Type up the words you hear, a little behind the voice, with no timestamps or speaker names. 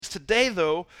Today,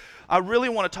 though, I really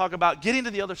want to talk about getting to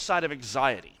the other side of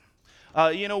anxiety.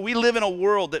 We live in a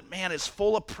world that, man, is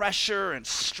full of pressure and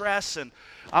stress, and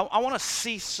I want to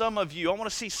see some of you, I want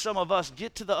to see some of us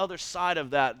get to the other side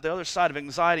of that, the other side of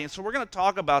anxiety. And so we're going to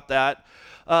talk about that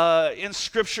in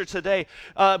Scripture today.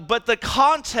 But the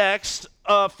context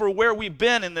for where we've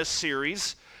been in this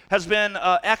series has been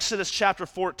Exodus chapter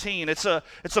 14. It's a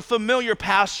familiar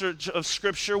passage of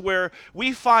Scripture where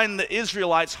we find the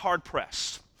Israelites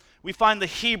hard-pressed. We find the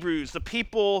Hebrews, the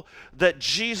people that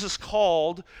Jesus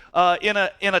called, in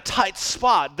a tight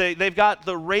spot. They've got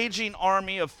the raging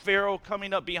army of Pharaoh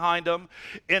coming up behind them,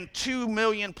 and 2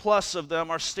 million plus of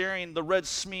them are staring the Red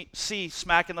Sea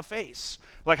smack in the face.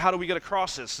 Like, how do we get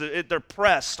across this? They're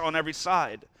pressed on every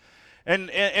side.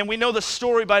 And we know the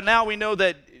story by now. We know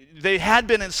that they had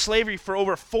been in slavery for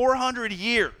over 400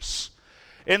 years.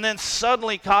 And then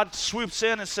suddenly God swoops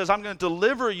in and says, I'm going to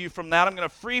deliver you from that. I'm going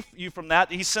to free you from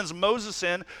that. He sends Moses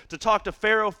in to talk to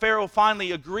Pharaoh. Pharaoh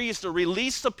finally agrees to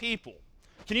release the people.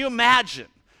 Can you imagine?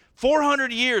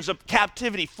 400 years of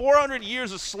captivity, 400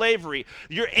 years of slavery.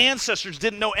 Your ancestors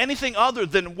didn't know anything other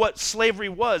than what slavery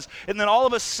was. And then all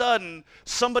of a sudden,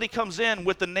 somebody comes in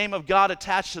with the name of God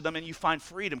attached to them and you find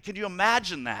freedom. Can you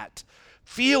imagine that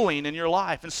feeling in your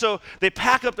life? And so they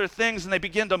pack up their things and they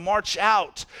begin to march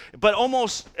out. But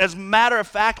almost as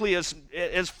matter-of-factly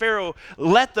as Pharaoh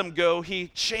let them go, he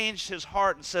changed his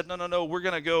heart and said, no, we're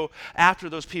going to go after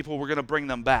those people. We're going to bring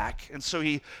them back. And so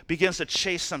he begins to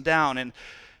chase them down. And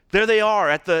there they are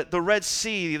at the Red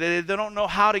Sea. They don't know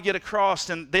how to get across,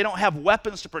 and they don't have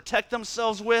weapons to protect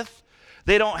themselves with.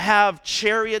 They don't have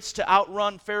chariots to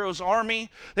outrun Pharaoh's army.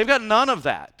 They've got none of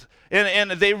that.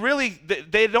 And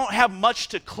they don't have much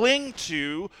to cling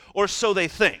to, or so they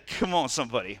think. Come on,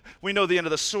 somebody. We know the end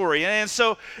of the story. And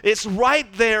so it's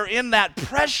right there in that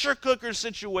pressure cooker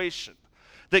situation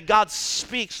that God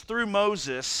speaks through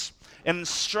Moses and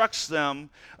instructs them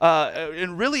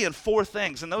in 4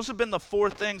 things. And those have been the 4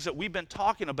 things that we've been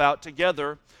talking about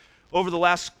together over the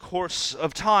last course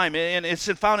of time. And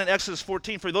it's found in Exodus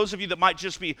 14. For those of you that might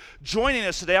just be joining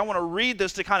us today, I want to read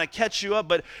this to kind of catch you up.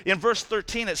 But in verse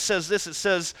 13, it says this. It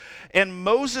says, and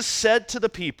Moses said to the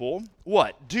people,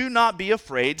 what? Do not be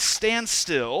afraid. Stand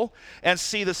still and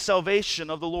see the salvation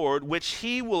of the Lord, which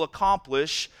he will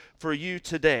accomplish for you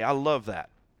today. I love that.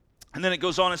 And then it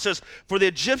goes on and says, for the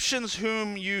Egyptians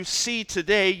whom you see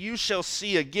today, you shall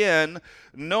see again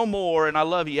no more. And I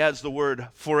love he adds the word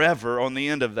forever on the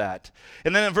end of that.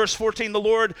 And then in verse 14, the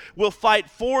Lord will fight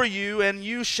for you, and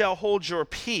you shall hold your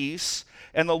peace.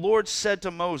 And the Lord said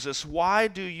to Moses, why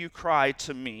do you cry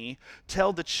to me?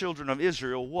 Tell the children of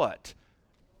Israel what?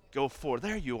 Go forward.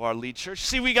 There you are, Lead Church.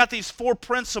 See, we got these 4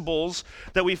 principles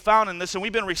that we found in this, and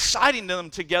we've been reciting them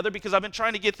together because I've been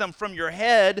trying to get them from your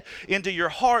head into your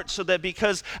heart, so that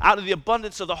because out of the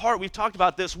abundance of the heart, we've talked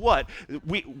about this,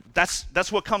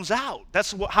 that's what comes out.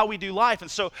 That's how we do life.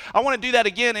 And so I want to do that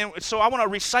again, and so I want to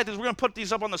recite this. We're going to put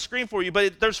these up on the screen for you,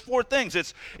 but there's 4 things.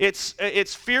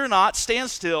 It's fear not, stand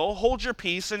still, hold your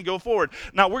peace, and go forward.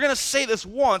 Now, we're going to say this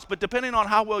once, but depending on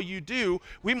how well you do,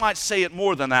 we might say it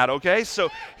more than that, okay? So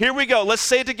here we go. Let's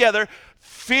say it together.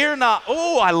 Fear not.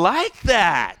 Oh, I like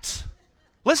that.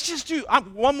 Let's just do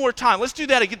one more time. Let's do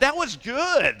that again. That was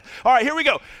good. All right, here we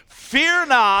go. Fear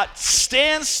not,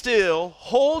 stand still,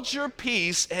 hold your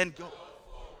peace, and go.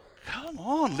 Come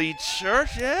on, Lead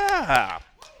Church. Yeah.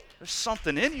 There's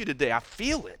something in you today. I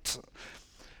feel it.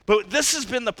 But this has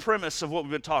been the premise of what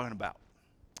we've been talking about.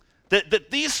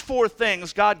 That these 4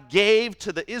 things God gave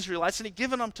to the Israelites, and He's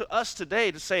given them to us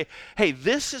today to say, hey,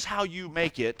 this is how you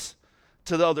make it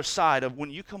to the other side of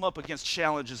when you come up against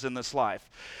challenges in this life.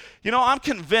 I'm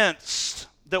convinced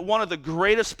that one of the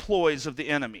greatest ploys of the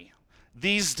enemy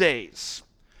these days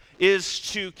is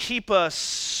to keep us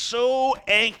so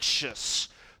anxious,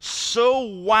 so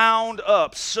wound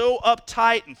up, so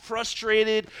uptight and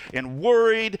frustrated and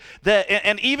worried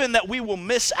and even that we will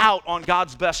miss out on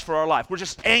God's best for our life. We're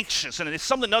just anxious, and if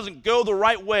something doesn't go the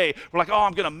right way, we're like,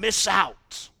 I'm going to miss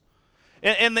out.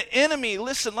 And the enemy,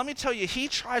 listen, let me tell you, he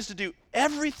tries to do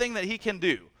everything that he can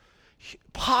do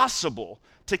possible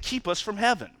to keep us from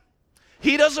heaven.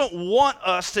 He doesn't want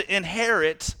us to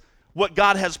inherit what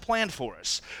God has planned for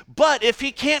us. But if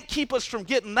he can't keep us from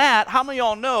getting that, how many of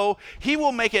y'all know he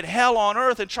will make it hell on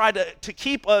earth and try to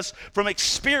keep us from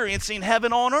experiencing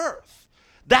heaven on earth?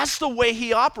 That's the way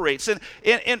he operates. And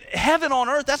heaven on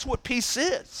earth, that's what peace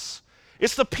is.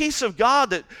 It's the peace of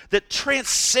God that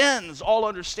transcends all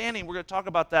understanding. We're going to talk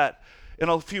about that in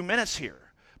a few minutes here.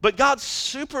 But God's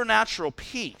supernatural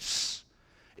peace,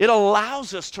 it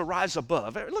allows us to rise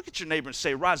above. Look at your neighbor and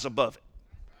say, rise above it.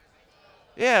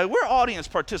 Yeah, we're audience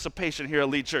participation here at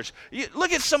Lead Church.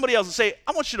 Look at somebody else and say,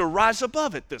 I want you to rise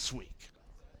above it this week.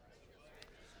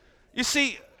 You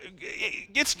see,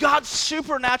 it's God's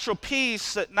supernatural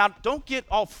peace that, now don't get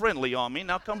all friendly on me,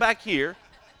 now come back here.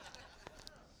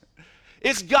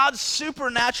 It's God's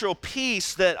supernatural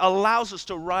peace that allows us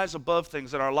to rise above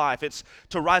things in our life. It's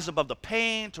to rise above the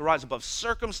pain, to rise above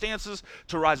circumstances,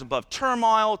 to rise above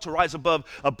turmoil, to rise above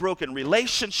a broken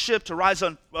relationship, to rise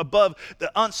above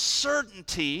the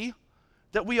uncertainty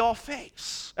that we all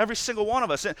face, every single one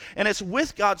of us. And it's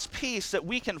with God's peace that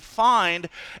we can find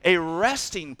a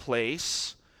resting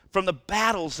place from the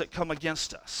battles that come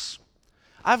against us.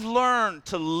 I've learned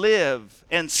to live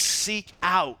and seek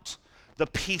out the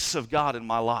peace of God in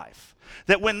my life.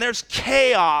 That when there's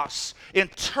chaos and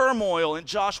turmoil in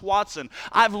Josh Watson,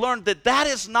 I've learned that that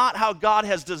is not how God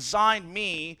has designed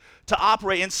me to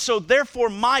operate. And so therefore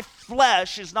my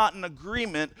flesh is not in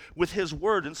agreement with his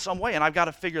word in some way, and I've got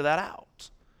to figure that out.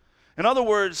 In other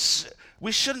words,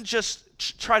 we shouldn't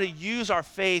just try to use our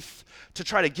faith to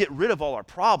try to get rid of all our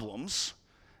problems.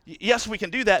 Yes, we can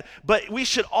do that, but we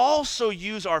should also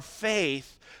use our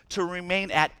faith to remain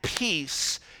at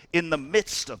peace in the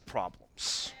midst of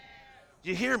problems.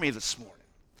 You hear me this morning?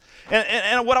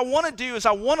 And what I want to do is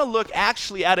I want to look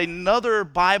actually at another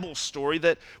Bible story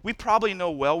that we probably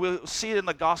know well. We'll see it in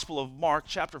the Gospel of Mark,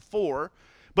 chapter 4.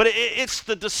 But it's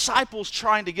the disciples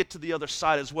trying to get to the other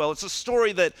side as well. It's a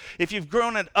story that if you've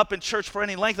grown up in church for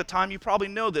any length of time, you probably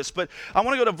know this. But I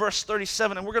want to go to verse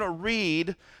 37, and we're going to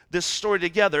read this story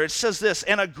together. It says this,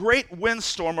 "And a great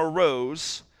windstorm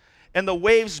arose, and the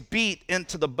waves beat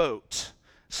into the boat,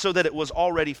 so that it was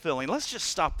already filling." Let's just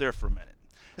stop there for a minute.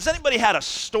 Has anybody had a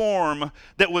storm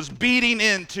that was beating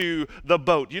into the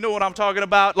boat? You know what I'm talking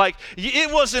about? Like,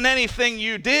 it wasn't anything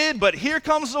you did, but here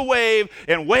comes the wave,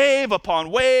 and wave upon,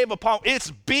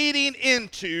 it's beating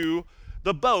into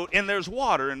the boat, and there's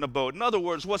water in the boat. In other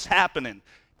words, what's happening?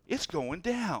 It's going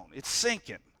down. It's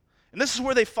sinking. And this is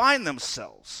where they find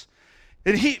themselves.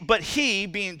 But he,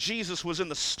 being Jesus, was in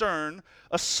the stern,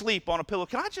 asleep on a pillow.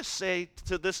 Can I just say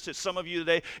to some of you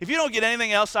today, if you don't get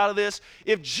anything else out of this,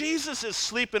 if Jesus is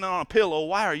sleeping on a pillow,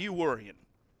 why are you worrying?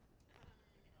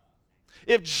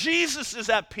 If Jesus is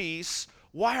at peace,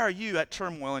 why are you at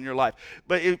turmoil in your life?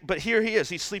 But here he is,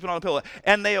 he's sleeping on a pillow.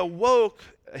 And they awoke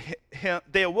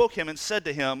him and said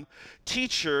to him,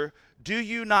 "Teacher, do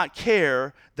you not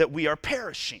care that we are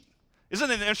perishing?" Isn't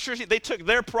it interesting? They took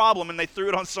their problem and they threw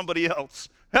it on somebody else.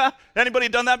 Huh? Anybody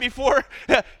done that before?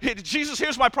 Jesus,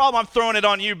 here's my problem. I'm throwing it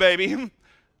on you, baby.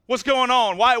 What's going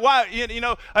on? Why?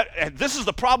 This is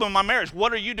the problem in my marriage.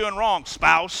 What are you doing wrong,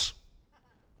 spouse?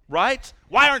 Right?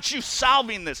 Why aren't you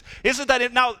solving this? Isn't that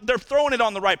it? Now, they're throwing it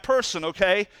on the right person,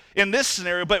 okay, in this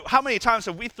scenario, but how many times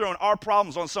have we thrown our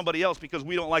problems on somebody else because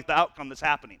we don't like the outcome that's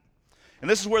happening? And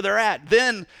this is where they're at.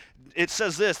 Then it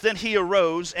says this, "Then he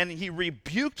arose and he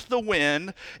rebuked the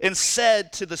wind and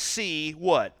said to the sea,"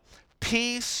 what?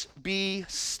 "Peace, be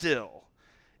still.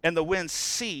 And the wind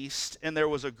ceased and there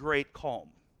was a great calm."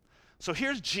 So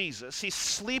here's Jesus. He's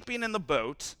sleeping in the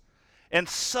boat, and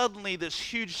suddenly this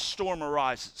huge storm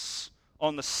arises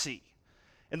on the sea.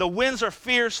 And the winds are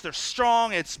fierce, they're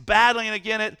strong, it's battling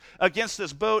against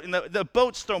this boat, and the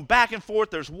boat's thrown back and forth,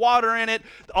 there's water in it.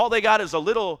 All they got is a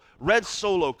little red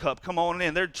Solo cup. Come on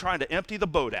in, they're trying to empty the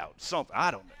boat out. Something,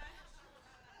 I don't know.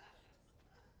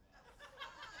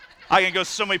 I can go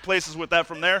so many places with that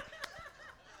from there.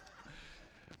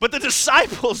 But the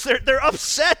disciples, they're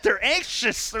upset, they're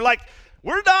anxious. They're like,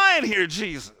 "We're dying here,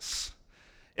 Jesus."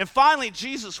 And finally,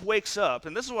 Jesus wakes up,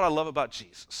 and this is what I love about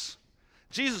Jesus.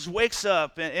 Jesus wakes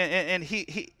up, and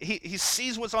he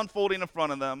sees what's unfolding in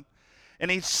front of them,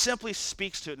 and he simply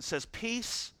speaks to it and says,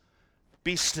 "Peace,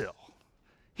 be still."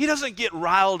 He doesn't get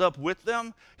riled up with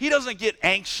them. He doesn't get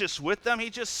anxious with them. He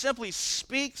just simply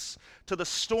speaks to the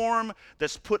storm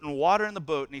that's putting water in the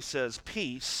boat, and he says,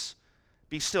 "Peace,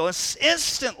 be still." And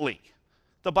instantly,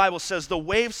 the Bible says, the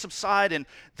waves subside, and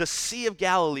the Sea of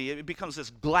Galilee, it becomes this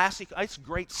glassy. It's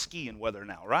great skiing weather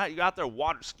now, right? You out there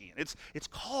water skiing. It's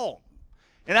calm.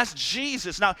 And that's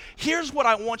Jesus. Now, here's what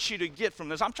I want you to get from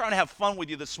this. I'm trying to have fun with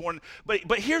you this morning,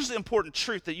 but here's the important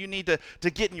truth that you need to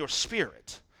get in your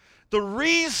spirit. The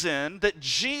reason that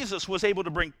Jesus was able to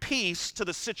bring peace to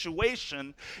the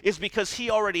situation is because he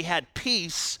already had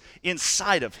peace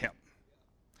inside of him.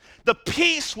 The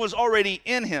peace was already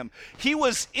in him. He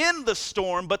was in the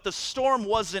storm, but the storm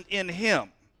wasn't in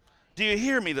him. Do you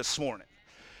hear me this morning?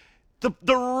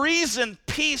 The reason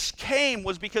peace came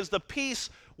was because the peace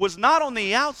was not on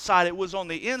the outside, it was on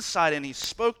the inside, and he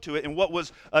spoke to it. And what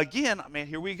was, again, man,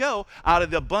 here we go, out of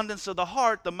the abundance of the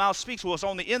heart, the mouth speaks. What's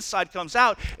on the inside comes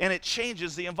out, and it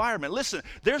changes the environment. Listen,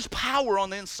 there's power on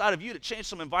the inside of you to change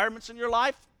some environments in your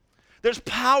life. There's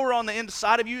power on the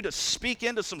inside of you to speak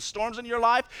into some storms in your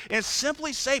life and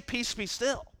simply say, peace, be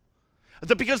still.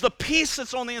 Because the peace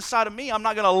that's on the inside of me, I'm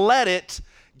not going to let it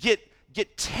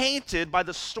get tainted by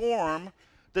the storm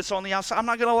that's on the outside. I'm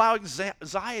not going to allow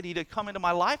anxiety to come into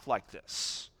my life like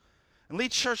this. And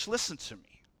Lead Church, listen to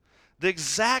me. The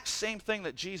exact same thing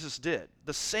that Jesus did,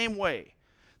 the same way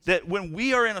that when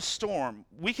we are in a storm,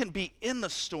 we can be in the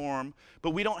storm,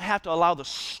 but we don't have to allow the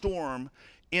storm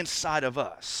inside of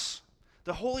us.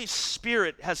 The Holy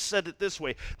Spirit has said it this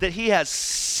way, that he has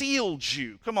sealed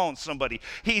you. Come on, somebody.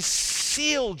 He's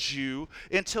sealed you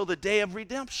until the day of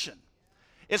redemption.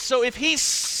 And so if he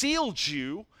sealed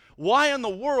you, why in the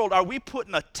world are we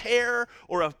putting a tear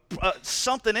or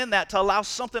something in that to allow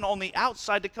something on the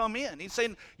outside to come in? He's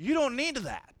saying, you don't need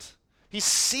that. He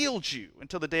sealed you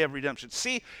until the day of redemption.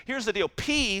 See, here's the deal.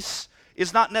 Peace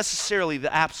is not necessarily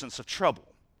the absence of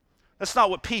trouble. That's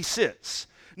not what peace is.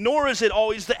 Nor is it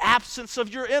always the absence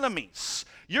of your enemies.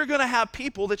 You're going to have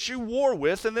people that you war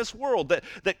with in this world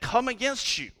that come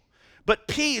against you. But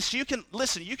peace, you can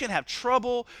have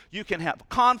trouble, you can have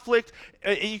conflict,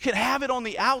 you can have it on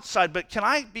the outside, but can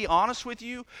I be honest with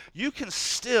you? You can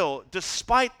still,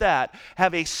 despite that,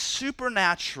 have a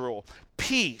supernatural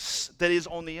peace that is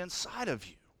on the inside of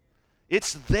you.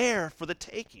 It's there for the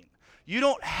taking. You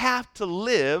don't have to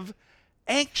live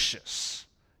anxious.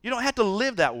 You don't have to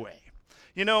live that way.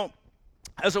 You know,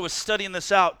 as I was studying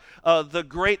this out, the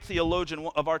great theologian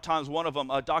of our times, one of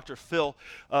them, Dr. Phil,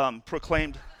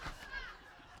 proclaimed,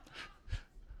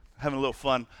 having a little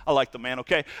fun. I like the man,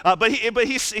 okay? But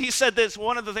he said this,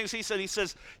 one of the things he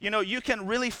says, you know, you can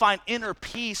really find inner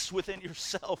peace within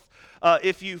yourself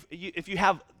if you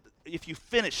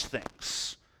finish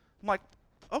things. I'm like,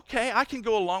 okay, I can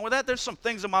go along with that. There's some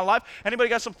things in my life. Anybody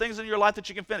got some things in your life that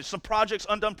you can finish? Some projects,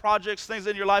 undone projects, things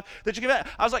in your life that you can finish?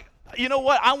 I was like, you know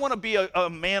what? I want to be a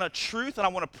man of truth, and I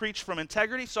want to preach from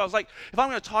integrity. So I was like, if I'm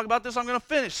going to talk about this, I'm going to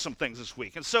finish some things this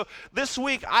week. And so this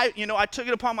week, I took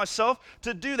it upon myself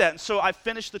to do that. And so I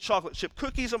finished the chocolate chip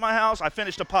cookies at my house. I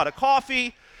finished a pot of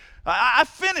coffee. I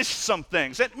finished some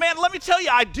things. And man, let me tell you,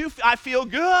 I feel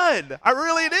good. I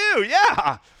really do,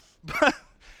 yeah. But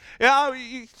yeah,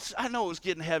 I know it was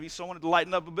getting heavy, so I wanted to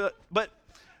lighten up a bit. But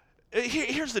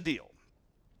here's the deal.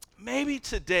 Maybe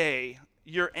today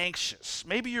you're anxious.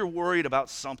 Maybe you're worried about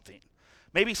something.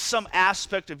 Maybe some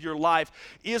aspect of your life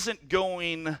isn't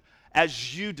going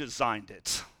as you designed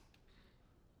it.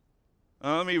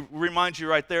 Let me remind you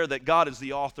right there that God is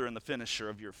the author and the finisher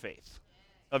of your faith,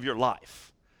 of your life.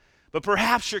 But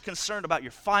perhaps you're concerned about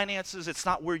your finances. It's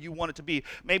not where you want it to be.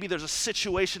 Maybe there's a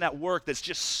situation at work that's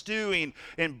just stewing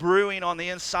and brewing on the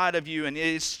inside of you, and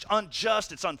it's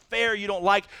unjust, it's unfair. You don't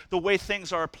like the way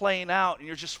things are playing out, and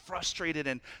you're just frustrated,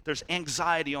 and there's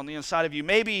anxiety on the inside of you.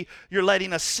 Maybe you're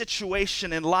letting a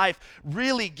situation in life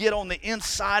really get on the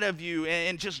inside of you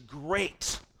and just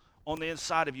grate on the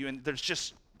inside of you, and there's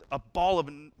just a ball of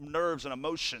nerves and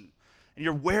emotion, and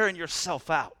you're wearing yourself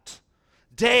out.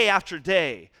 Day after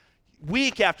day,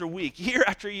 week after week, year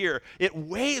after year, it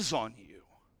weighs on you.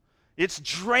 It's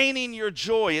draining your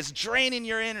joy. It's draining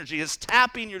your energy. It's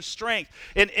tapping your strength.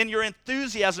 And your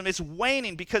enthusiasm is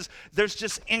waning because there's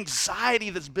just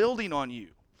anxiety that's building on you.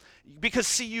 Because,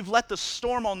 see, you've let the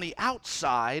storm on the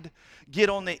outside get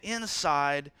on the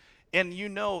inside, and you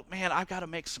know, man, I've got to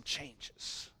make some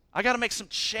changes. I got to make some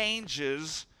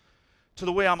changes to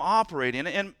the way I'm operating.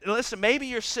 And listen, maybe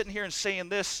you're sitting here and saying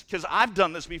this, because I've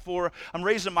done this before. I'm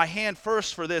raising my hand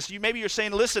first for this. Maybe you're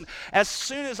saying, listen, as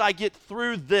soon as I get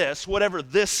through this, whatever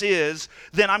this is,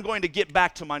 then I'm going to get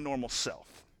back to my normal self.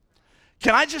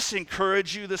 Can I just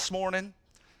encourage you this morning?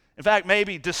 In fact,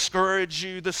 maybe discourage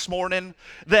you this morning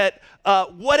that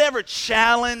whatever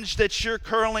challenge that you're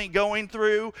currently going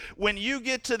through, when you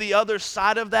get to the other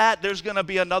side of that, there's going to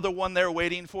be another one there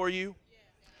waiting for you.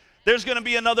 There's going to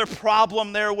be another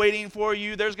problem there waiting for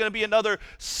you. There's going to be another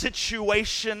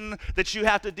situation that you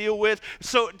have to deal with.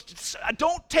 So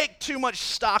don't take too much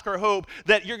stock or hope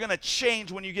that you're going to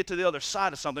change when you get to the other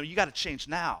side of something. You got to change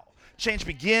now. Change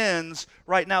begins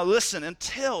right now. Listen,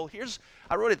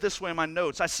 I wrote it this way in my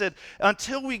notes. I said,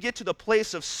 until we get to the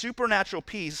place of supernatural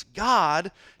peace,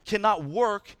 God cannot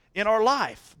work in our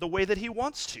life the way that he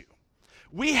wants to.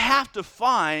 We have to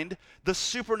find the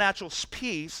supernatural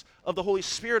peace of the Holy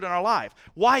Spirit in our life.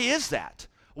 Why is that?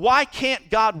 Why can't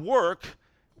God work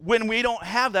when we don't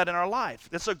have that in our life?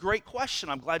 That's a great question.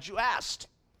 I'm glad you asked.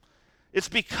 It's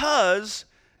because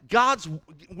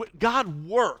God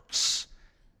works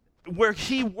where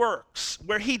he works,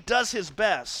 where he does his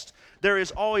best. There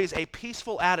is always a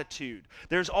peaceful attitude.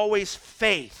 There's always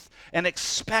faith and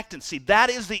expectancy. That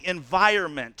is the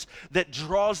environment that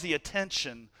draws the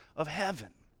attention of heaven.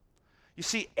 You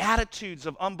see, attitudes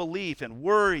of unbelief and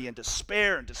worry and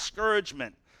despair and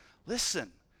discouragement,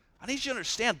 listen, I need you to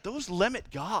understand, those limit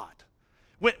God.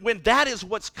 When that is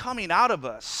what's coming out of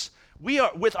us, we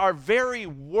are, with our very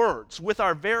words, with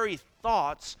our very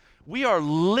thoughts, we are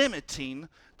limiting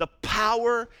the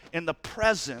power and the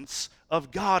presence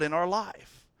of God in our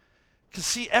life. Because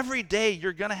see, every day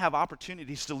you're going to have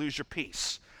opportunities to lose your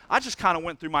peace. I just kind of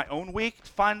went through my own week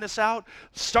to find this out.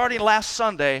 Starting last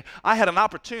Sunday, I had an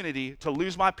opportunity to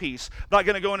lose my peace. I'm not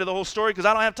going to go into the whole story because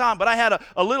I don't have time, but I had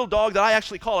a little dog that I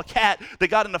actually call a cat that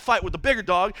got in a fight with the bigger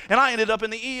dog, and I ended up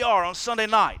in the ER on Sunday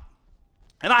night.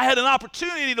 And I had an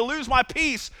opportunity to lose my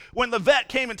peace when the vet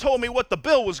came and told me what the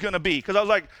bill was going to be, because I was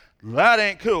like, that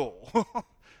ain't cool.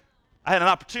 I had an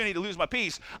opportunity to lose my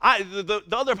peace. The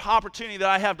other opportunity that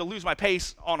I have to lose my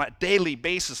pace on a daily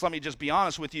basis, let me just be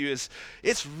honest with you, is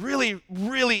it's really,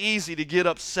 really easy to get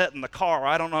upset in the car.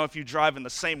 I don't know if you drive in the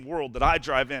same world that I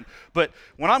drive in, but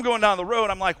when I'm going down the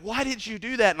road, I'm like, why did you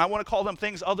do that? And I want to call them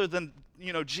things other than,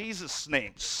 Jesus'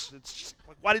 names. It's just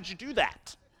like, why did you do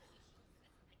that?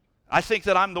 I think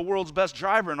that I'm the world's best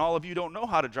driver, and all of you don't know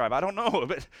how to drive. I don't know,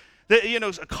 but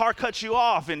a car cuts you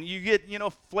off and you get,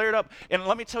 flared up. And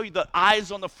let me tell you, the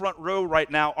eyes on the front row right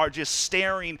now are just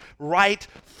staring right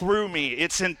through me.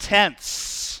 It's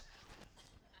intense.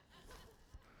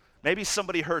 Maybe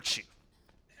somebody hurt you.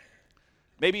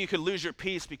 Maybe you could lose your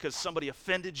peace because somebody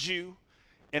offended you,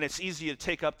 and it's easy to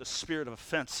take up the spirit of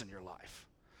offense in your life.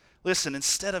 Listen,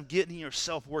 instead of getting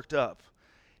yourself worked up,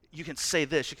 you can say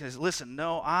this. You can say, listen,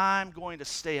 no, I'm going to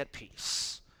stay at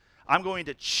peace. I'm going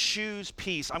to choose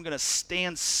peace. I'm going to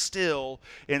stand still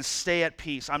and stay at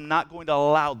peace. I'm not going to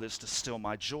allow this to steal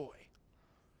my joy.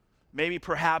 Maybe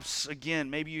perhaps, again,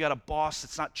 maybe you got a boss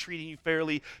that's not treating you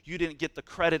fairly. You didn't get the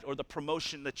credit or the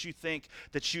promotion that you think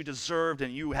that you deserved,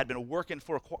 and you had been working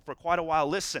for quite a while.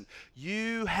 Listen,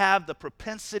 you have the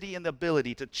propensity and the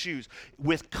ability to choose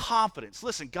with confidence.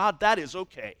 Listen, God, that is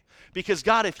okay. Because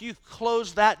God, if you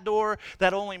close that door,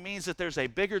 that only means that there's a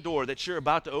bigger door that you're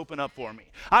about to open up for me.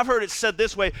 I've heard it said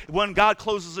this way, when God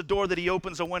closes a door that he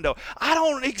opens a window. I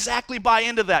don't exactly buy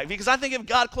into that, because I think if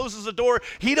God closes a door,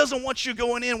 he doesn't want you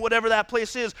going in whatever that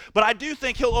place is. But I do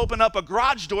think he'll open up a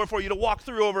garage door for you to walk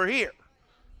through over here.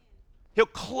 He'll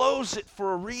close it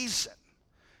for a reason.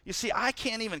 You see, I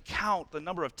can't even count the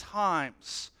number of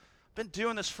times. I've been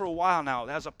doing this for a while now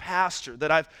as a pastor,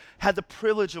 that I've had the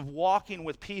privilege of walking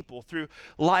with people through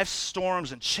life's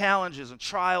storms and challenges and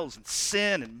trials and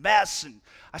sin and mess. And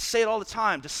I say it all the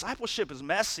time, discipleship is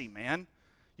messy, man.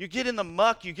 You get in the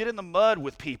muck, you get in the mud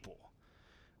with people.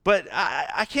 But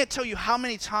I can't tell you how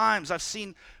many times I've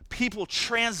seen people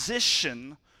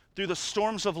transition through the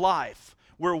storms of life,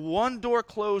 where one door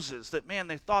closes, that, man,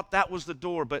 they thought that was the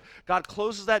door, but God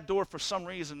closes that door for some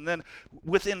reason, and then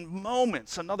within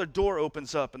moments, another door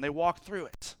opens up, and they walk through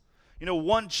it.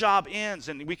 One job ends,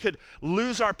 and we could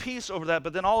lose our peace over that,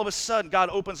 but then all of a sudden, God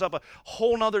opens up a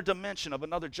whole nother dimension of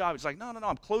another job. He's like, no,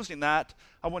 I'm closing that.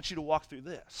 I want you to walk through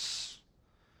this.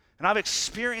 And I've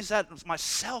experienced that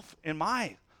myself in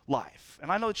my life,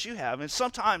 and I know that you have. And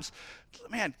sometimes,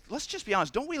 man, let's just be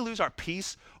honest, don't we lose our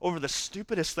peace over the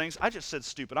stupidest things? I just said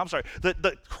stupid, I'm sorry.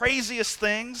 The craziest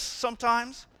things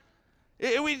sometimes.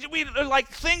 We like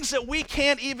things that we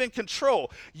can't even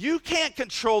control. You can't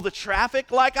control the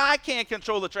traffic like I can't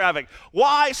control the traffic.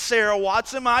 Why, Sarah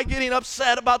Watson, am I getting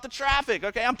upset about the traffic?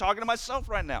 Okay, I'm talking to myself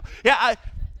right now. Yeah,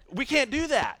 we can't do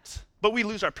that. But we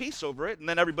lose our peace over it, and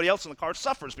then everybody else in the car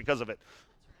suffers because of it.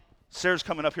 Sarah's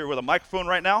coming up here with a microphone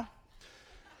right now.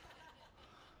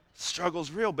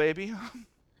 Struggle's real, baby.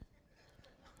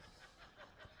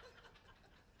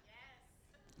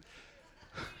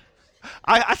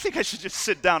 I think I should just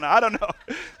sit down. I don't know.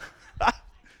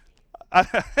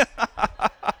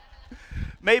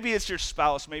 Maybe it's your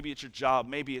spouse, maybe it's your job,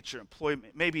 maybe it's your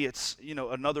employment, maybe it's,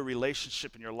 another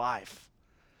relationship in your life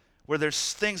where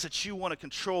there's things that you want to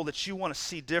control, that you want to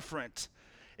see different,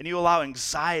 and you allow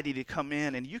anxiety to come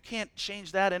in, and you can't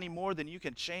change that any more than you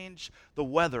can change the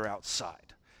weather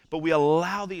outside. But we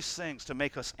allow these things to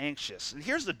make us anxious. And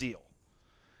here's the deal.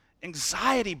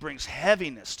 Anxiety brings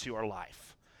heaviness to our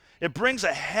life. It brings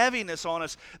a heaviness on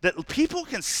us that people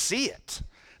can see it.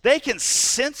 They can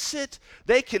sense it.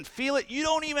 They can feel it. You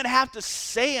don't even have to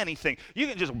say anything. You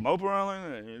can just mope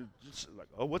around and just like,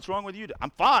 oh, what's wrong with you?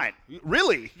 I'm fine.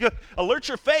 Really? Alert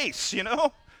your face,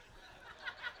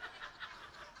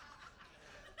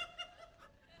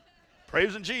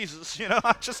 praising Jesus,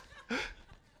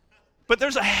 But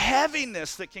there's a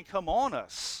heaviness that can come on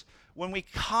us when we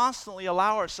constantly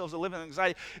allow ourselves to live in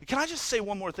anxiety. Can I just say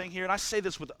one more thing here? And I say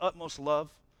this with the utmost love.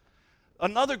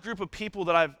 Another group of people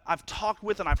that I've talked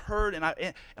with and I've heard, and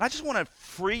I just want to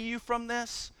free you from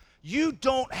this. You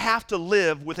don't have to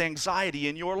live with anxiety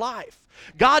in your life.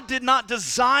 God did not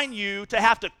design you to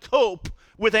have to cope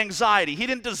with anxiety. He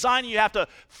didn't design you to have to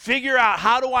figure out,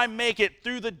 how do I make it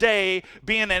through the day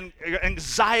being an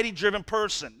anxiety-driven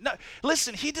person. No,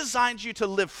 listen, he designed you to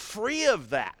live free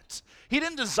of that. He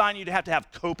didn't design you to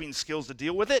have coping skills to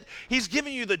deal with it. He's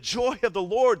given you the joy of the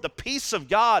Lord, the peace of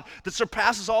God that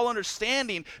surpasses all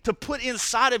understanding, to put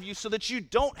inside of you so that you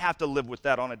don't have to live with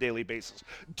that on a daily basis.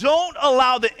 Don't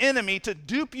allow the enemy to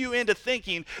dupe you into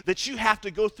thinking that you have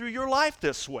to go through your life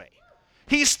this way.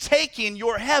 He's taking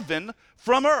your heaven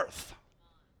from earth.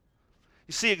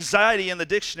 You see, anxiety in the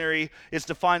dictionary is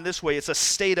defined this way. It's a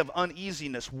state of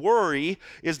uneasiness. Worry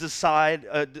is described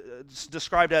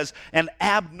as an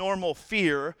abnormal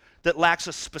fear that lacks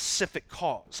a specific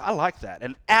cause. I like that.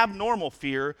 An abnormal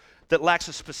fear that lacks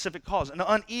a specific cause. An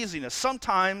uneasiness.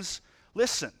 Sometimes,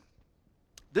 listen,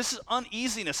 this is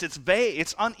uneasiness. It's vague.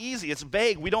 It's uneasy. It's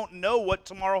vague. We don't know what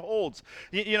tomorrow holds.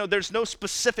 There's no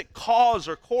specific cause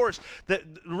or course, the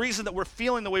reason that we're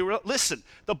feeling the way we're. Listen,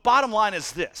 the bottom line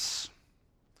is this.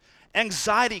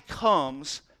 Anxiety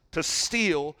comes to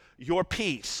steal your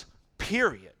peace,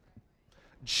 period.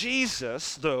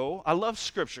 Jesus, though, I love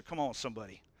Scripture. Come on,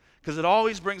 somebody. Because it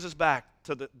always brings us back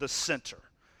to the center.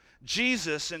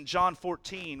 Jesus in John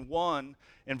 14:1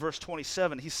 and verse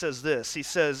 27, he says this. He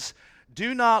says,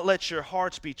 do not let your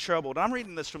hearts be troubled. I'm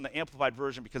reading this from the Amplified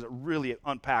Version because it really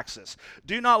unpacks this.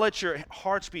 Do not let your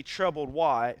hearts be troubled.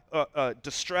 Why?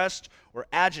 Distressed or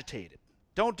agitated.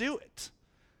 Don't do it.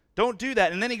 Don't do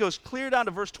that. And then he goes clear down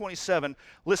to verse 27.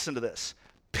 Listen to this.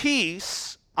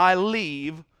 Peace I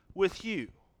leave with you.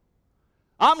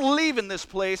 I'm leaving this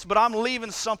place, but I'm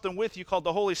leaving something with you called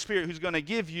the Holy Spirit, who's going to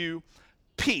give you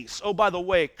peace. Oh, by the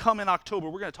way, come in October,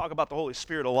 we're going to talk about the Holy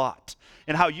Spirit a lot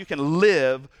and how you can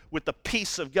live with the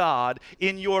peace of God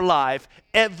in your life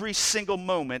every single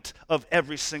moment of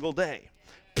every single day.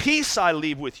 Peace I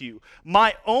leave with you.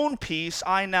 My own peace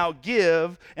I now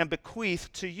give and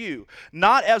bequeath to you.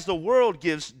 Not as the world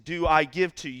gives do I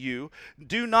give to you.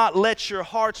 Do not let your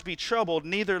hearts be troubled,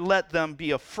 neither let them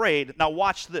be afraid. Now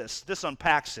watch this. This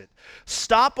unpacks it.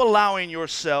 Stop allowing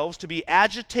yourselves to be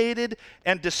agitated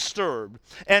and disturbed.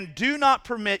 And do not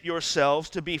permit yourselves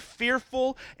to be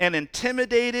fearful and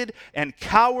intimidated and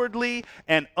cowardly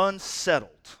and unsettled.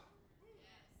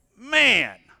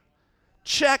 Man.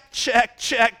 Check, check,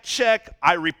 check, check.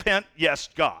 I repent. Yes,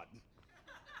 God.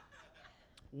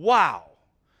 Wow.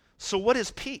 So what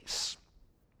is peace?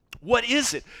 What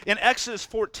is it? In Exodus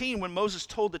 14, when Moses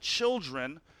told the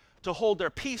children to hold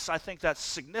their peace, I think that's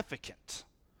significant.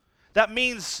 That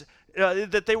means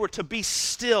that they were to be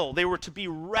still. They were to be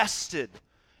rested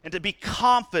and to be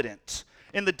confident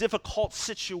in the difficult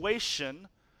situation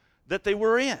that they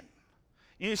were in.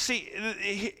 You see,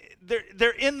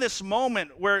 they're in this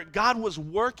moment where God was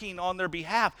working on their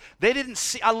behalf. They didn't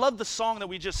see. I love the song that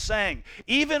we just sang.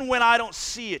 Even when I don't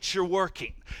see it, you're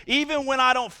working. Even when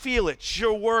I don't feel it,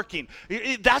 you're working.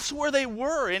 That's where they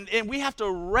were. And we have to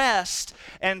rest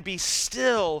and be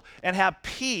still and have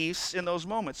peace in those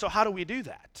moments. So how do we do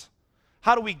that?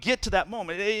 How do we get to that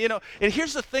moment? And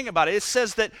here's the thing about it. It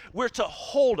says that we're to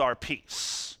hold our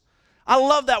peace. I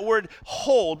love that word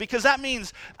hold, because that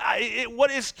means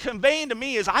what is conveying to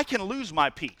me is I can lose my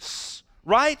peace,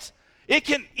 right? It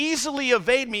can easily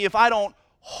evade me if I don't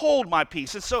hold my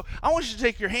peace. And so I want you to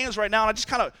take your hands right now and I just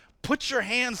kind of put your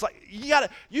hands like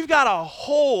you've got to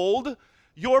hold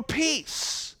your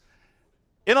peace.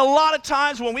 And a lot of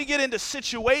times when we get into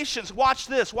situations, watch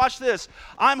this.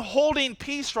 I'm holding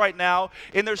peace right now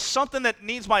and there's something that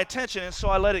needs my attention, and so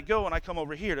I let it go and I come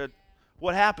over here to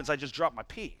what happens? I just drop my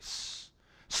peace.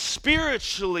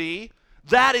 Spiritually,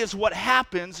 that is what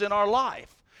happens in our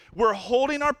life. We're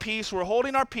holding our peace.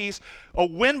 A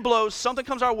wind blows, something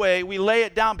comes our way, we lay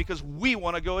it down because we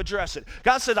want to go address it.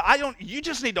 God said, you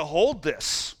just need to hold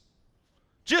this.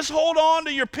 Just hold on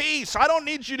to your peace. I don't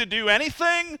need you to do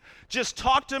anything. Just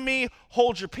talk to me,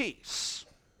 hold your peace.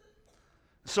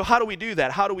 So how do we do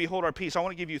that? How do we hold our peace? I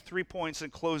want to give you 3 points in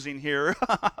closing here.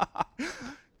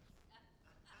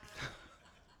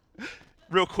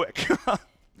 Real quick.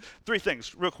 3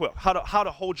 things, real quick. How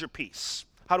to hold your peace.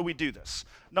 How do we do this?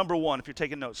 Number 1, if you're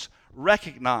taking notes,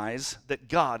 recognize that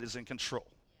God is in control.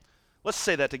 Let's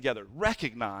say that together.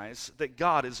 Recognize that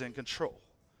God is in control.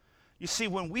 You see,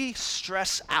 when we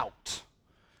stress out,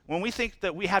 When we think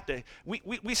that we have to,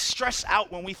 we stress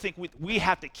out when we think we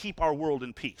have to keep our world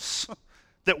in peace.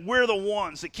 That we're the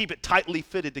ones that keep it tightly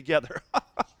fitted together.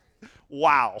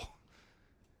 Wow.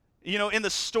 You know, in the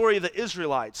story of the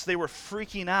Israelites, they were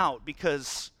freaking out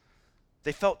because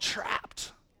they felt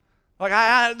trapped.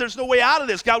 Like, there's no way out of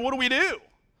this. God, what do we do?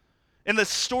 In the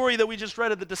story that we just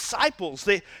read of the disciples,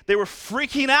 they were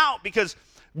freaking out because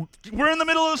we're in the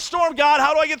middle of a storm. God,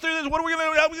 how do I get through this? What are we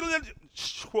going to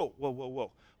do?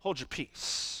 Whoa. Hold your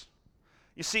peace.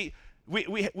 You see,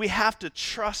 we have to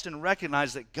trust and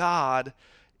recognize that God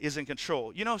is in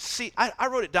control. You know, see, I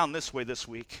wrote it down this way this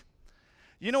week.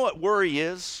 You know what worry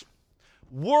is?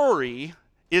 Worry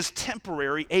is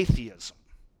temporary atheism.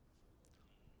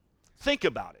 Think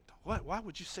about it. Why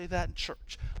would you say that in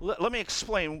church? Let me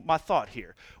explain my thought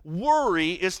here.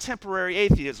 Worry is temporary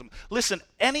atheism. Listen,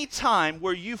 any time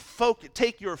where you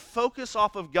take your focus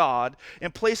off of God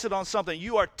and place it on something,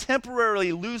 you are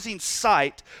temporarily losing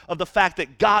sight of the fact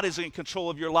that God is in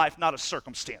control of your life, not a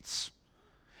circumstance.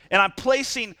 And I'm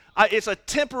placing, it's a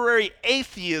temporary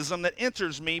atheism that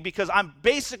enters me because I'm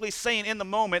basically saying in the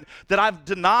moment that I've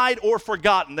denied or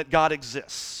forgotten that God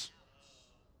exists.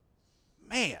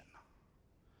 Man.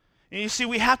 And you see,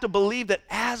 we have to believe that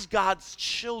as God's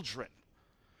children,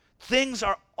 things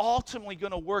are ultimately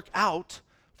going to work out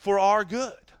for our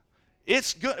good.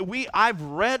 It's good. I've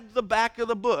read the back of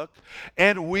the book,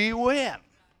 and we win.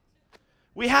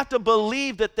 We have to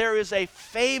believe that there is a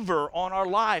favor on our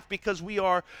life because we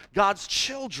are God's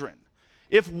children.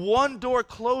 If one door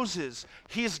closes,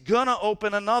 He's going to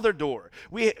open another door.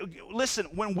 Listen,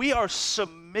 when we are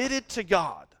submitted to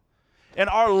God and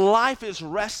our life is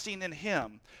resting in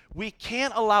Him, we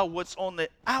can't allow what's on the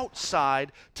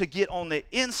outside to get on the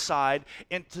inside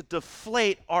and to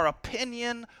deflate our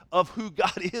opinion of who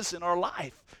God is in our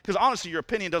life. Because honestly, your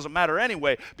opinion doesn't matter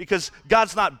anyway, because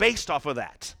God's not based off of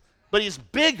that. But He's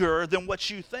bigger than what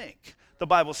you think. The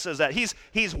Bible says that. He's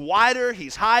wider,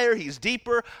 He's higher, He's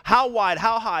deeper. How wide,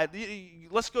 how high?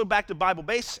 Let's go back to Bible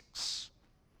basics.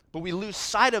 But we lose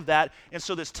sight of that, and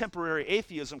so this temporary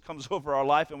atheism comes over our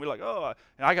life, and we're like, oh,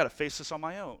 I got to face this on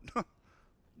my own.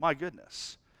 My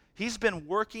goodness. He's been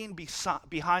working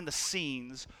behind the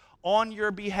scenes on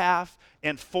your behalf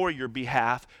and for your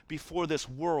behalf before this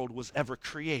world was ever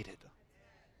created.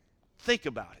 Think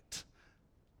about it.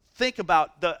 Think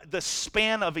about the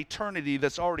span of eternity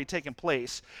that's already taken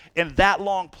place, and that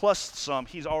long plus some,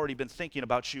 He's already been thinking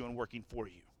about you and working for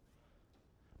you.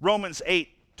 Romans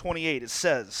 8:28, it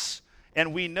says,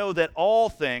 and we know that all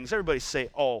things, everybody say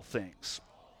all things,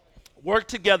 work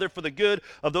together for the good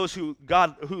of those who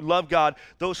love God,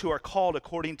 those who are called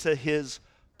according to His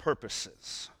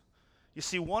purposes. You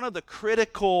see, one of the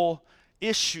critical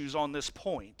issues on this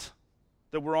point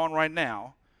that we're on right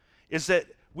now is that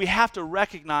we have to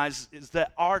recognize is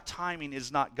that our timing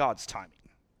is not God's timing.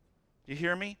 You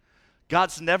hear me?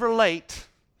 God's never late,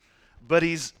 but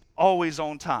He's always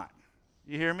on time.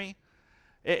 You hear me?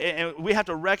 And we have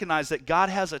to recognize that God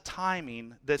has a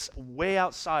timing that's way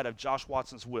outside of Josh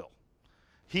Watson's will.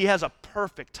 He has a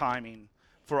perfect timing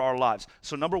for our lives.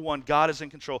 So number one, God is in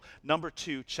control. Number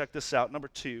two, check this out. Number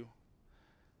two,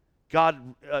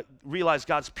 realize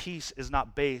God's peace is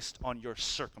not based on your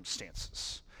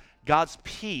circumstances. God's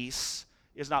peace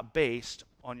is not based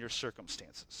on your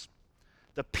circumstances.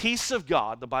 The peace of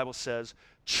God, the Bible says,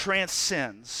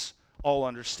 transcends all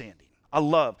understanding.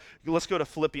 Let's go to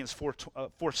Philippians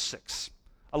 4:6.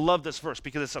 I love this verse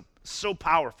because it's so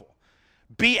powerful.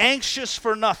 Be anxious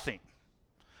for nothing.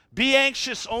 Be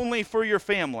anxious only for your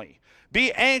family.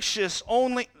 Be anxious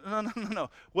only, no.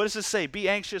 What does it say? Be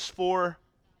anxious for,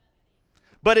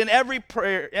 but in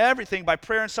everything by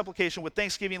prayer and supplication with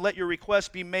thanksgiving, let your requests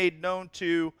be made known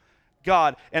to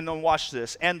God. And then watch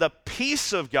this. And the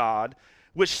peace of God,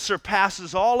 which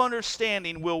surpasses all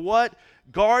understanding, will what?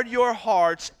 Guard your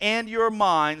hearts and your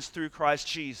minds through Christ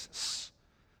Jesus.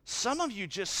 Some of you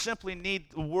just simply need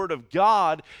the Word of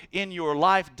God in your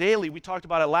life daily. We talked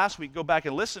about it last week. Go back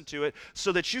and listen to it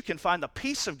so that you can find the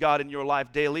peace of God in your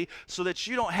life daily so that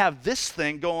you don't have this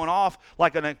thing going off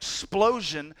like an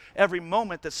explosion every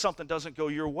moment that something doesn't go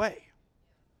your way.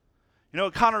 You know,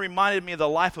 it kind of reminded me of the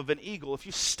life of an eagle. If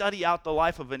you study out the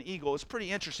life of an eagle, it's pretty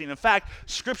interesting. In fact,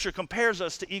 Scripture compares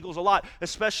us to eagles a lot,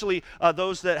 especially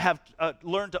those that have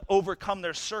learned to overcome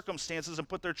their circumstances and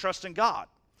put their trust in God.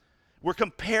 We're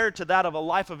compared to that of a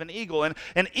life of an eagle. And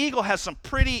an eagle has some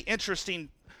pretty interesting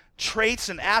traits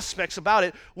and aspects about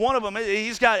it. One of them,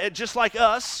 he's got, just like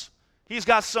us, He's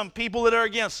got some people that are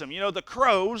against him. You know, the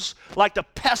crows like to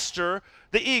pester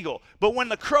the eagle. But when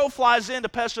the crow flies in to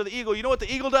pester the eagle, you know what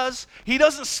the eagle does? He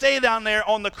doesn't stay down there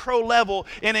on the crow level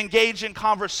and engage in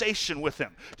conversation with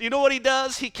him. Do you know what he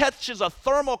does? He catches a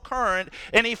thermal current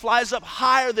and he flies up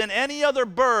higher than any other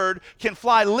bird can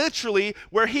fly. Literally,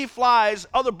 where he flies,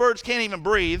 other birds can't even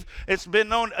breathe. It's been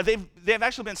known, they've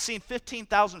actually been seen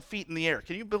 15,000 feet in the air.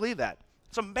 Can you believe that?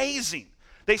 It's amazing.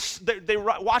 They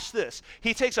watch this.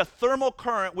 He takes a thermal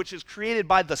current, which is created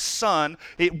by the sun.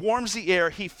 It warms the air.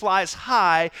 He flies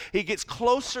high. He gets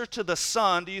closer to the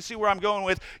sun. Do you see where I'm going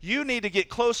with? You need to get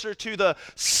closer to the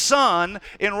sun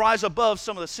and rise above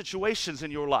some of the situations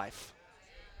in your life.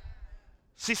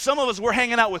 See, some of us, we're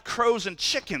hanging out with crows and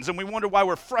chickens, and we wonder why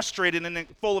we're frustrated and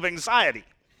full of anxiety.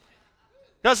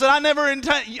 God said,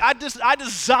 I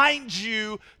designed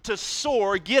you to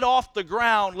soar, get off the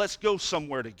ground, let's go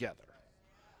somewhere together.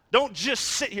 Don't just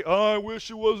sit here, oh, I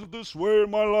wish it wasn't this way in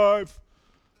my life.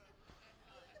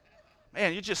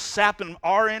 Man, you're just sapping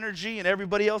our energy and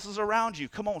everybody else's around you.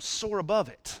 Come on, soar above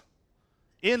it.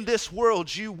 In this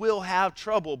world, you will have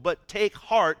trouble, but take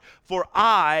heart, for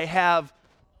I have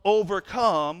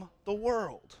overcome the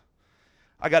world.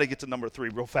 I got to get to number 3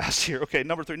 real fast here. Okay,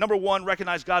 number 3. Number 1,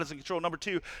 recognize God is in control. Number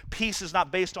 2, peace is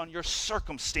not based on your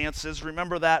circumstances.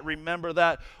 Remember that, remember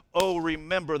that. Oh,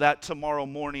 remember that tomorrow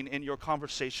morning in your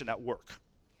conversation at work.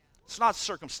 It's not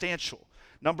circumstantial.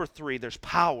 Number 3, there's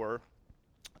power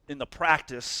in the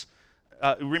practice.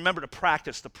 Remember to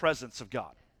practice the presence of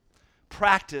God.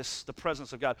 Practice the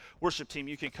presence of God. Worship team,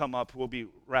 you can come up. We'll be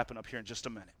wrapping up here in just a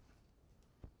minute.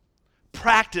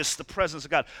 Practice the presence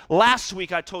of God. Last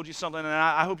week I told you something, and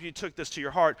I hope you took this to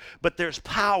your heart, but there's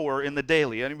power in the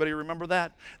daily. Anybody remember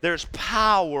that? There's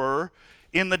power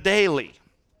in the daily.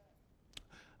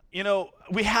 You know,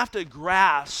 we have to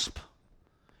grasp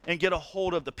and get a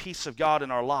hold of the peace of God in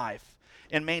our life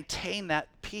and maintain that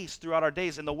peace throughout our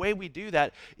days. And the way we do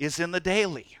that is in the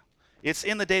daily. It's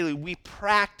in the daily. We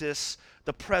practice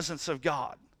the presence of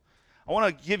God. I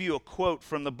want to give you a quote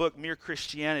from the book Mere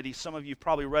Christianity. Some of you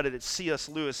probably read it. It's C.S.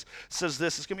 Lewis says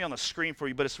this. It's going to be on the screen for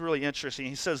you, but it's really interesting.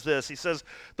 He says this. He says,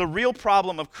 the real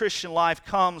problem of Christian life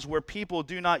comes where people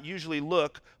do not usually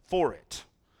look for it.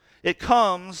 It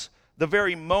comes the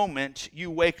very moment you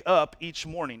wake up each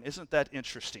morning. Isn't that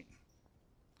interesting?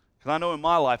 Because I know in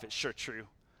my life it's sure true.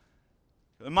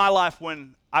 In my life,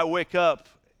 when I wake up,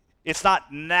 it's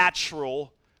not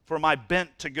natural for my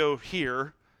bent to go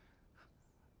here,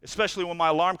 especially when my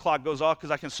alarm clock goes off,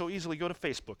 because I can so easily go to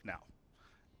Facebook now.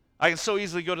 I can so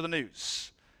easily go to the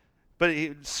news. But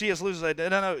C.S. Lewis said,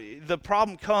 no, the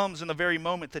problem comes in the very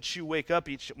moment that you wake up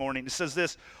each morning. It says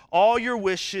this, all your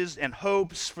wishes and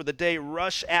hopes for the day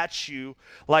rush at you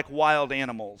like wild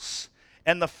animals.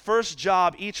 And the first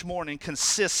job each morning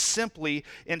consists simply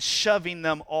in shoving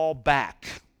them all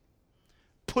back.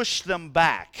 Push them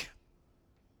back.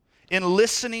 In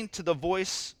listening to the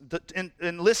voice,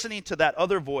 in listening to that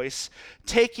other voice,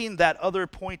 taking that other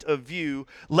point of view,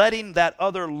 letting that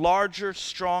other larger,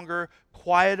 stronger,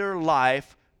 quieter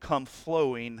life come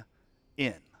flowing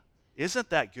in. Isn't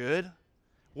that good?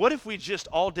 What if we just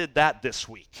all did that this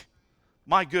week?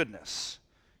 My goodness.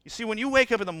 You see, when you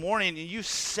wake up in the morning and you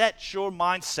set your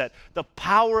mindset, the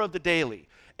power of the daily,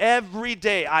 every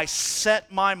day I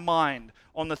set my mind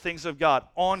on the things of God,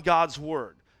 on God's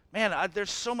word. Man, there's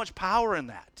so much power in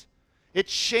that. It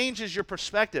changes your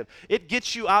perspective. It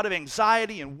gets you out of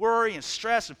anxiety and worry and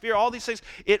stress and fear, all these things.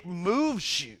 It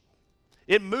moves you.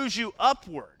 It moves you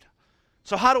upward.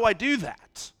 So how do I do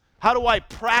that? How do I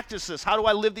practice this? How do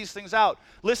I live these things out?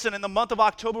 Listen, in the month of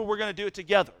October, we're going to do it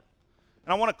together.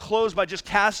 And I want to close by just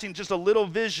casting just a little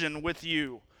vision with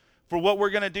you for what we're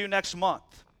going to do next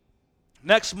month.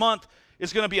 Next month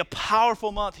is going to be a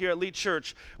powerful month here at Lead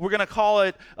Church. We're going to call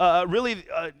it,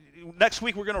 next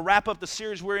week we're going to wrap up the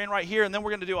series we're in right here, and then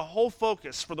we're going to do a whole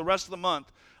focus for the rest of the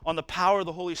month on the power of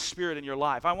the Holy Spirit in your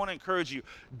life. I want to encourage you,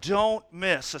 don't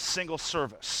miss a single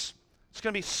service. It's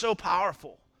going to be so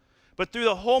powerful. But through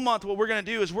the whole month, what we're going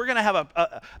to do is we're going to have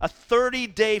a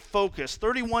 30-day focus,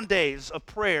 31 days of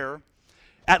prayer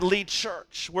at Lead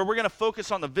Church, where we're going to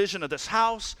focus on the vision of this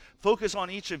house, focus on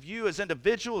each of you as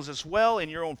individuals as well in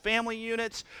your own family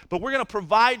units, but we're going to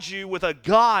provide you with a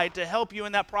guide to help you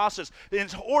in that process in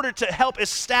order to help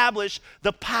establish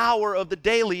the power of the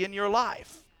daily in your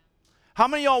life. How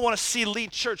many of y'all want to see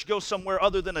Lead Church go somewhere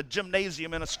other than a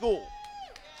gymnasium in a school?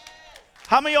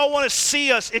 How many of y'all want to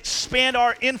see us expand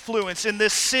our influence in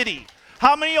this city?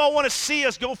 How many of y'all want to see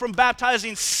us go from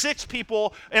baptizing 6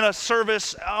 people in a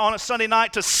service on a Sunday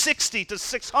night to 60 to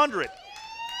 600?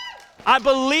 I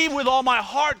believe with all my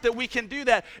heart that we can do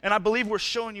that, and I believe we're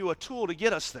showing you a tool to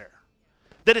get us there.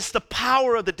 That it's the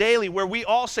power of the daily where we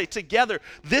all say together,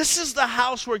 this is the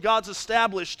house where God's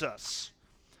established us.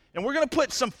 And we're going to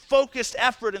put some focused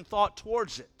effort and thought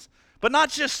towards it. But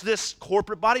not just this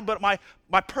corporate body, but my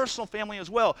personal family as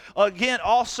well. Again,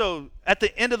 also, at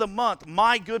the end of the month,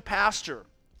 my good pastor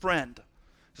friend,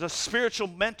 he's a spiritual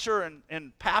mentor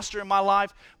and pastor in my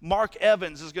life, Mark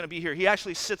Evans, is going to be here. He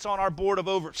actually sits on our board of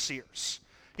overseers.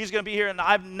 He's going to be here, and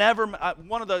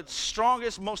one of the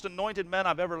strongest, most anointed men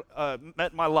I've ever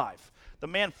met in my life. The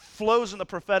man flows in the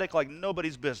prophetic like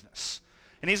nobody's business.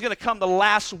 And he's going to come the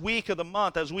last week of the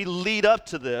month as we lead up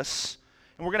to this.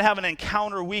 And we're going to have an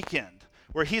encounter weekend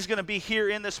where he's going to be here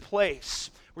in this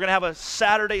place. We're going to have a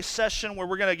Saturday session where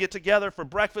we're going to get together for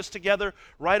breakfast together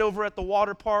right over at the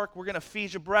water park. We're going to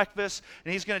feed you breakfast,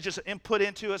 and he's going to just input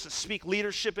into us and speak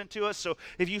leadership into us. So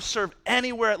if you serve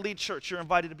anywhere at Lead Church, you're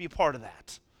invited to be a part of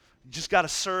that. You just got to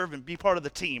serve and be part of the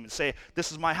team and say,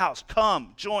 this is my house.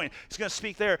 Come, join. He's going to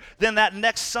speak there. Then that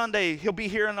next Sunday, he'll be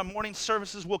here in the morning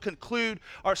services. We'll conclude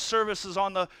our services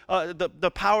on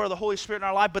the power of the Holy Spirit in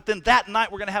our life. But then that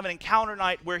night, we're going to have an encounter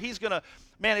night where he's going to,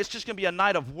 it's just going to be a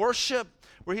night of worship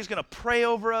where he's going to pray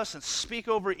over us and speak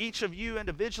over each of you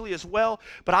individually as well.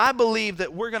 But I believe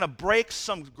that we're going to break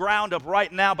some ground up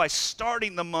right now by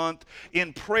starting the month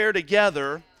in prayer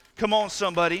together. Come on,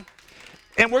 somebody.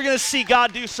 And we're going to see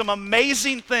God do some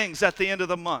amazing things at the end of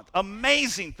the month.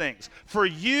 Amazing things for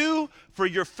you, for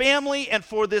your family, and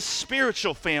for this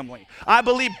spiritual family. I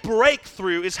believe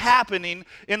breakthrough is happening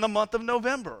in the month of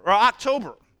November or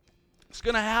October. It's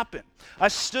going to happen. I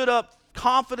stood up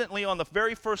confidently on the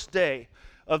very first day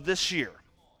of this year.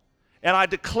 And I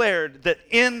declared that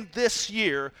in this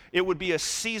year, it would be a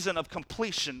season of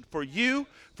completion for you,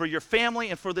 for your family,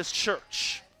 and for this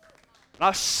church.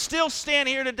 I still stand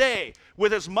here today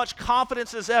with as much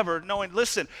confidence as ever, knowing,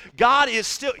 listen, God is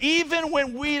still, even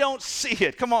when we don't see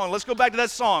it, come on, let's go back to that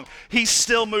song, He's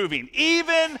still moving.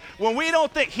 Even when we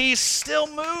don't think, He's still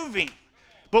moving.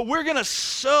 But we're going to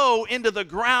sow into the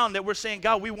ground that we're saying,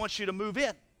 God, we want you to move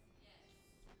in.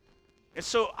 And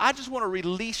so I just want to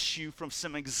release you from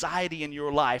some anxiety in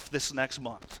your life this next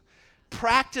month.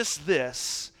 Practice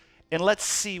this. And let's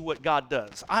see what God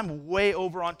does. I'm way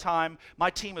over on time. My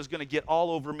team is going to get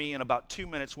all over me in about 2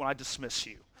 minutes when I dismiss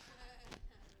you.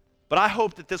 But I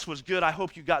hope that this was good. I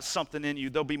hope you got something in you.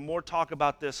 There'll be more talk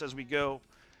about this as we go.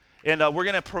 And we're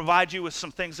going to provide you with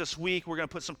some things this week. We're going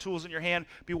to put some tools in your hand.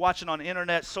 Be watching on the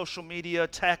internet, social media,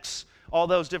 texts, all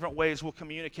those different ways we'll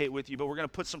communicate with you. But we're going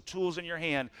to put some tools in your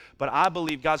hand. But I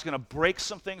believe God's going to break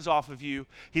some things off of you.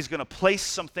 He's going to place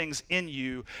some things in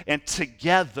you. And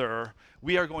together,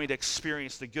 we are going to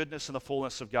experience the goodness and the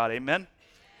fullness of God. Amen?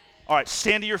 All right,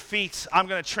 stand to your feet. I'm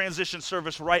going to transition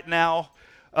service right now.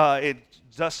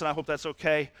 Dustin, I hope that's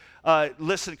okay.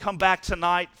 Listen, come back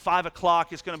tonight, 5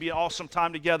 o'clock. It's going to be an awesome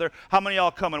time together. How many of y'all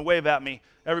coming? Wave at me.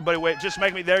 Everybody wave. Just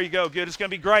make me, there you go. Good. It's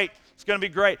going to be great. It's going to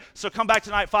be great. So come back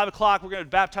tonight, 5 o'clock. We're going to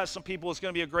baptize some people. It's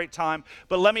going to be a great time.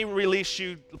 But let me release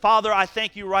you. Father, I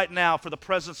thank you right now for the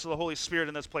presence of the Holy Spirit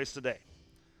in this place today.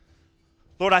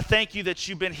 Lord, I thank you that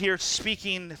you've been here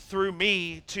speaking through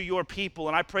me to your people.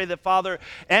 And I pray that, Father,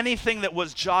 anything that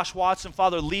was Josh Watson,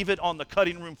 Father, leave it on the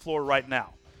cutting room floor right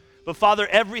now. But, Father,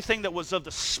 everything that was of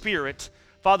the Spirit,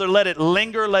 Father, let it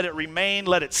linger, let it remain,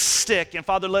 let it stick. And,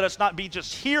 Father, let us not be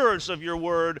just hearers of your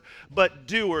word, but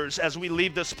doers as we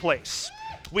leave this place.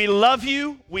 We love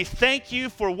you. We thank you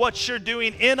for what you're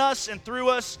doing in us and through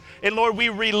us. And Lord, we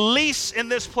release in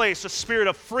this place a spirit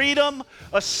of freedom,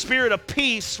 a spirit of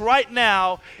peace right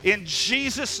now in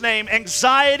Jesus' name.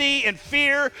 Anxiety and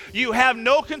fear, you have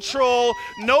no control,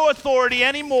 no authority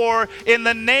anymore. In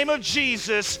the name of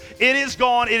Jesus, it is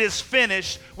gone. It is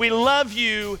finished. We love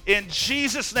you in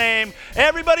Jesus' name.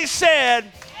 Everybody said,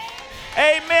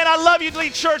 Amen. I love you,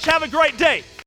 Lead Church. Have a great day.